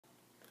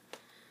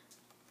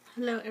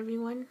Hello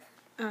everyone.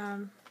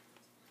 I'm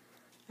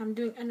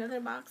doing another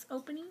box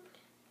opening,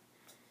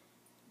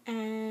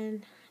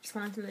 and just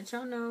wanted to let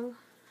y'all know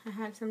I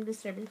had some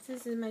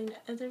disturbances in my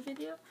other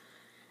video.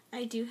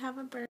 I do have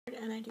a bird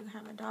and I do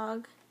have a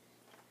dog.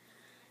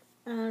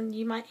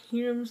 You might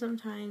hear them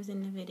sometimes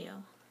in the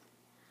video.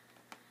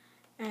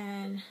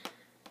 And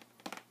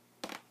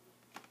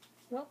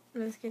well,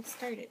 let's get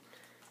started.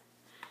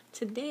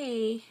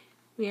 Today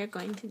we are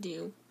going to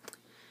do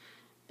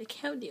the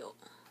Keldeo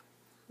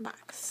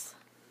box.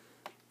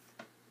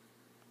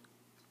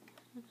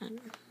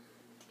 And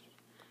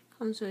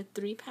comes with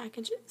 3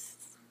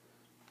 packages.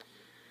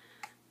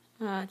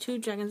 2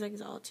 Dragons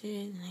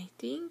Exalted, and I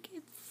think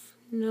it's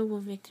Noble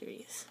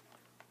Victories.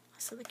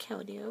 Also the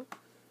Keldeo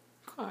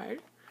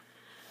card.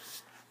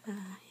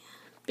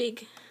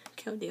 Big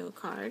Keldeo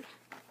card.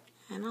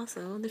 And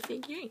also the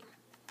figurine.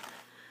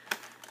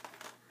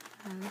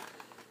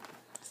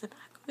 That's the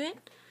back of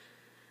it.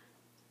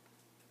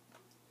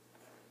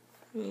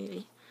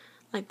 Really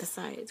like the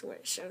sides where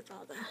it shows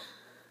all the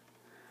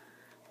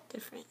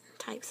different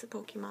types of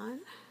Pokemon.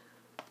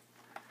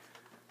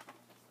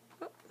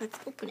 Oh, let's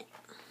open it.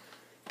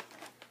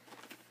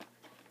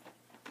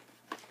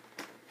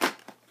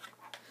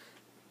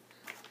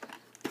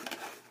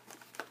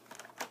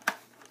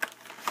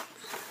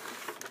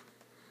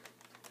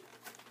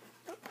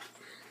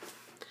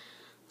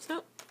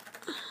 So,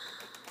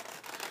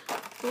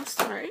 we'll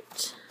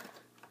start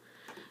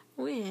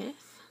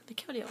with the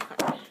Keldeo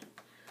card. I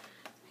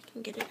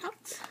can get it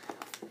out.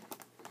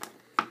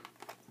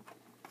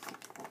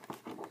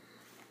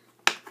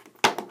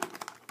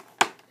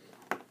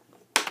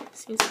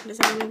 Seems like it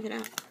doesn't move it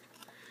out.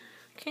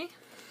 Okay,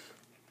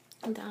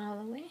 down all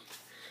the way.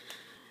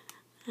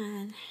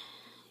 And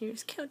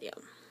here's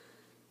Keldeo.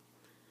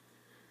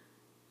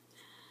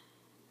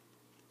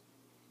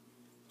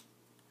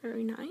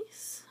 Very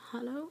nice.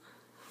 Hollow.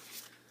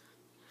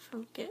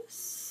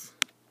 Focus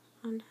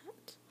on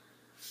that.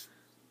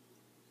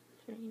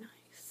 Very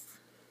nice.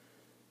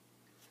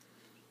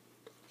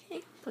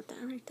 Okay, put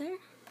that right there.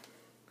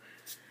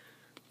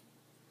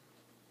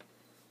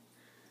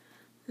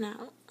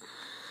 Now,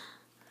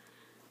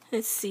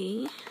 let's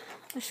see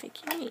the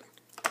figurine.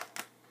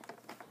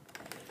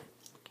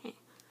 Okay,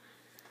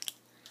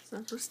 so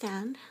that'll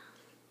stand.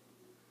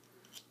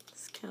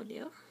 It's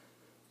Keldeo.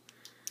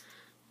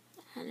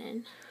 And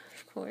then,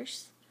 of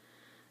course,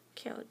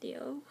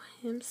 Keldeo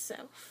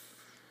himself.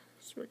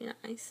 It's really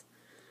nice.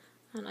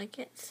 I like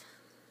it.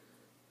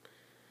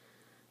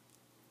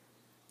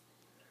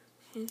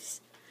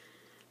 Just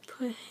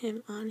put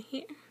him on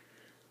here. There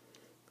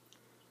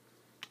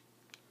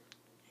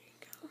you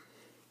go.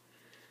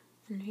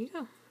 And there you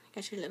go.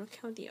 Got your little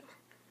Keldeo.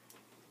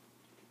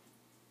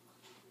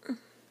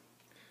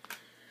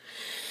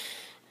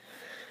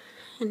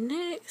 And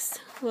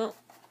next, well,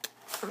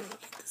 I'm gonna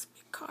get this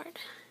big card.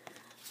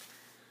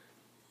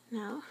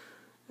 Now,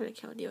 for the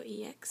Keldeo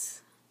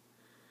EX.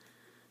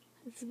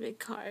 It's a big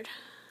card.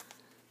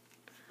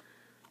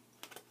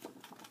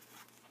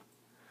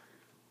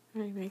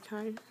 Very big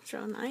card. It's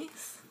real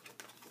nice.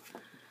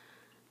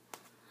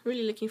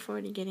 Really looking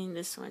forward to getting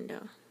this one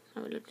though. I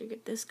would love to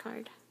get this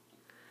card.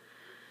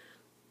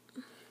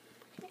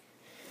 Okay.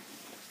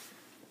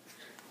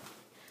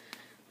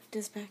 Put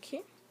this back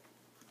here.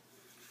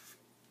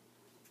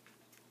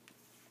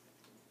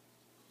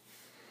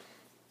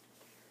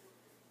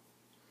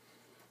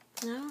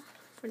 Now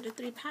for the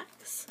 3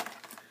 packs.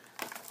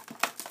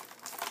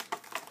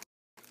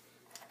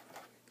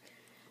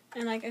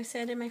 And like I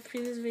said in my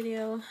previous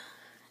video,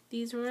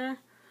 these were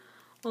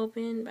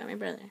opened by my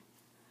brother.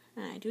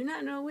 And I do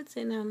not know what's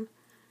in them.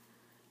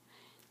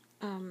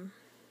 Well,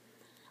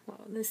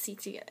 let's see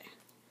together.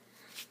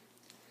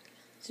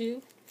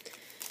 2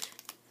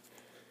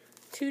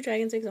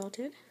 Dragons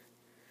Exalted.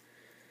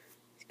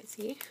 As you can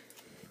see.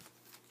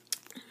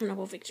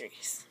 Noble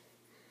Victories.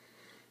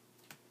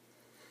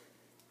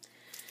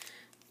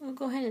 We'll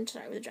go ahead and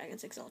start with the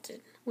Dragons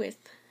Exalted with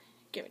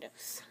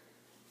Gyarados.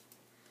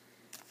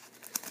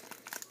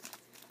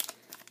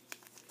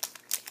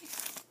 Okay.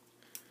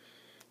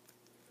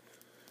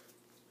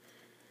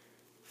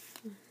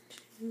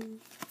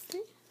 1,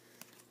 2,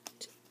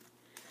 3.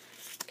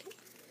 Okay.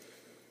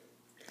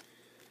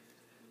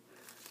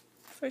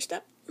 First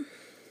up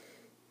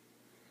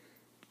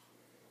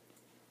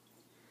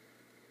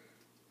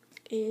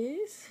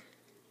is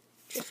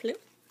Drifloon,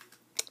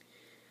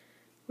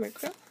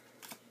 Murkrow,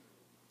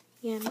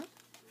 Yanma,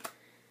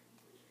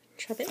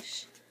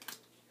 Trubbish,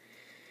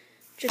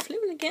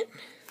 Drifloon again,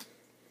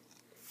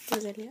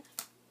 Roselia,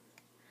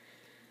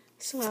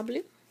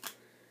 Swablu,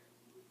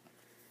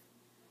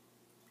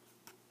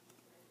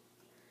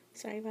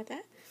 sorry about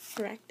that,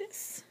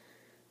 Aractus,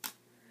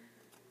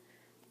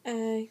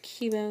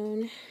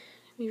 Cubone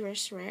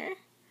Reverse Rare,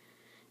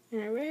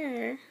 and a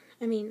rare,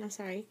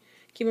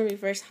 Cubone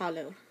Reverse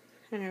Hollow,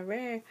 and a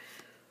rare,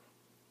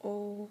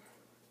 oh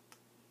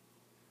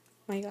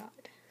my god.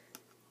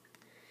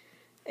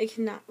 I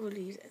cannot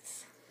believe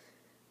this.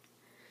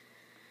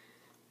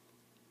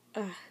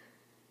 I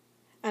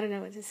don't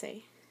know what to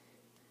say.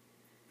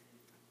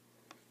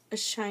 a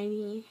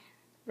shiny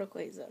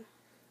Rayquaza.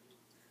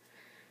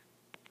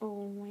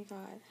 Oh my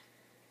god.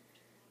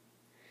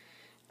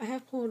 I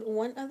have pulled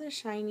one other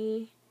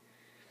shiny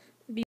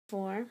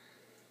before,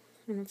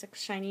 and it's a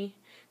shiny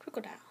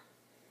crocodile.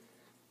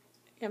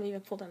 I haven't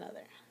even pulled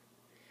another.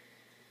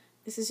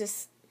 This is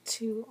just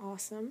too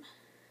awesome.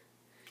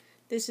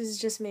 This has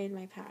just made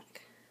my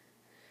pack.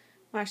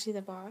 Well, actually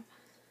the box.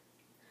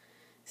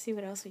 See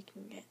what else we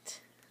can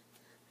get.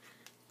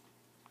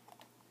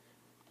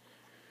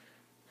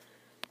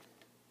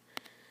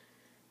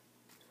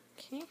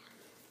 Okay.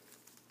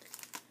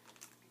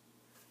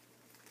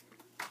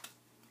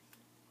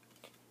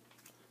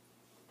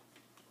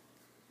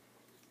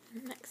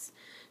 Next,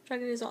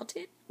 Dragon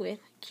Exalted with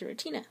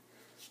Giratina.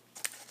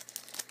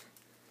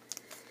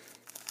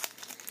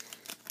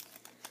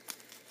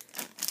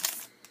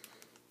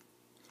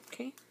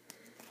 Okay.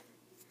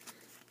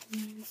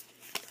 1,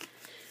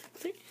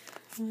 3,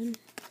 1,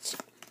 2.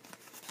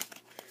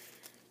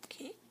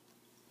 Okay.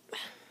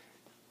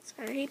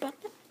 Sorry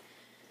about that.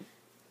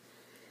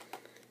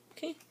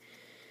 Okay.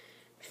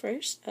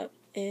 First up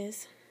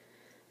is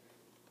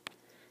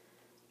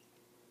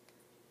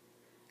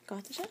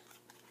Gothita,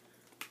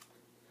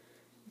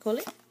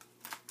 Golem,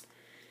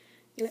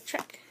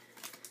 Electric,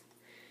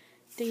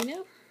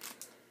 Dino,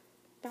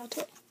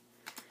 Baltoy,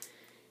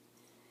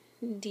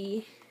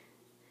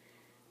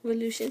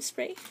 Devolution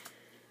Spray,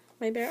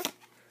 My Barrel,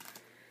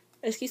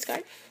 Rescue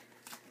Scarf.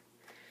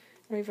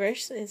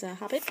 Reverse is a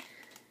Hobbit,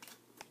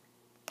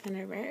 and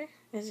a rare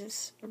is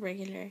just a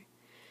regular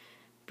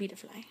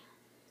Beautifly.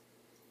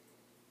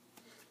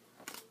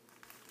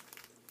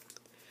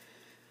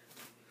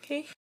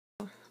 Okay,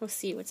 we'll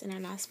see what's in our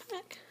last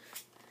pack.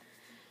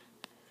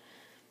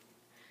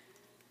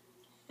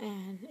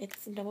 And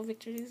it's double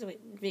victories with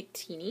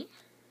Victini.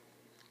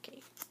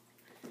 Okay,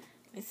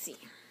 let's see.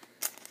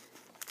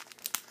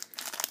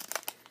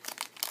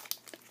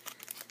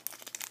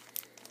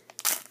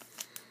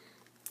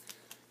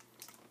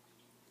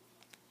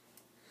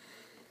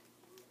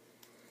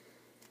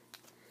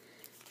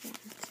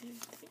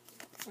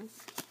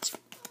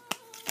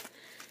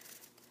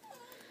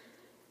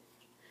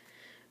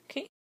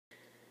 Okay.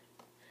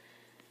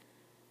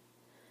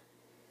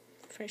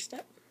 First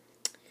up,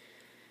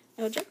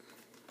 Eldrum,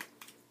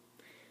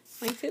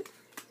 Mindfu,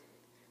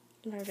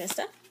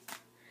 Larvesta,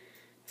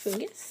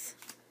 Fungus,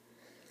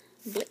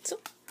 Blitzel,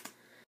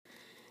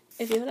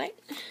 Eviolite,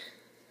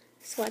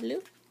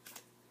 Swadloon,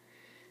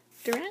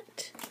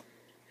 Durant.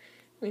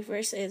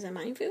 Reverse is a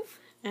Mindfu,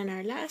 and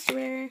our last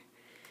rare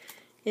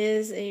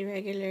is a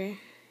regular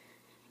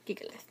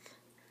Gigalith.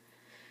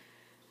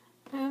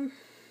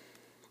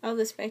 I was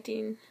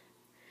expecting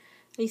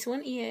at least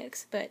one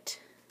EX, but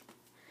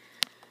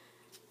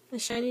the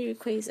shiny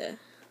Rayquaza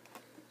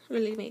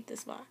really made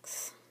this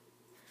box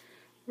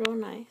real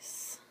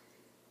nice.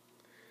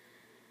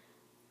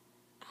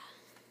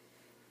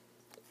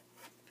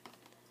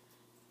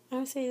 I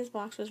would say this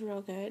box was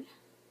real good.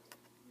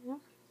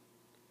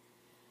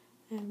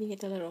 And you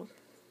get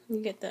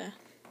the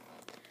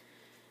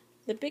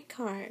big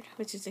card,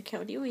 which is a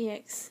Keldeo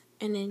EX,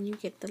 and then you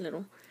get the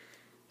little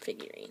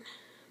figurine,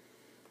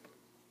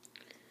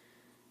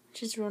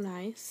 which is real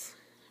nice,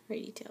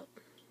 very detailed.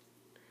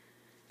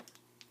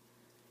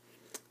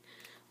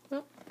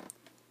 Well,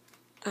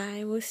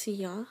 I will see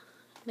y'all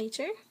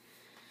later.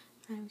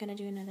 I'm gonna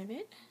do another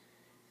vid,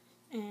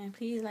 and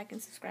please like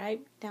and subscribe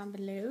down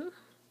below,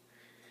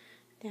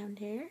 down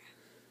there,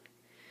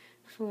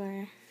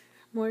 for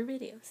more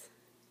videos.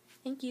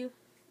 Thank you.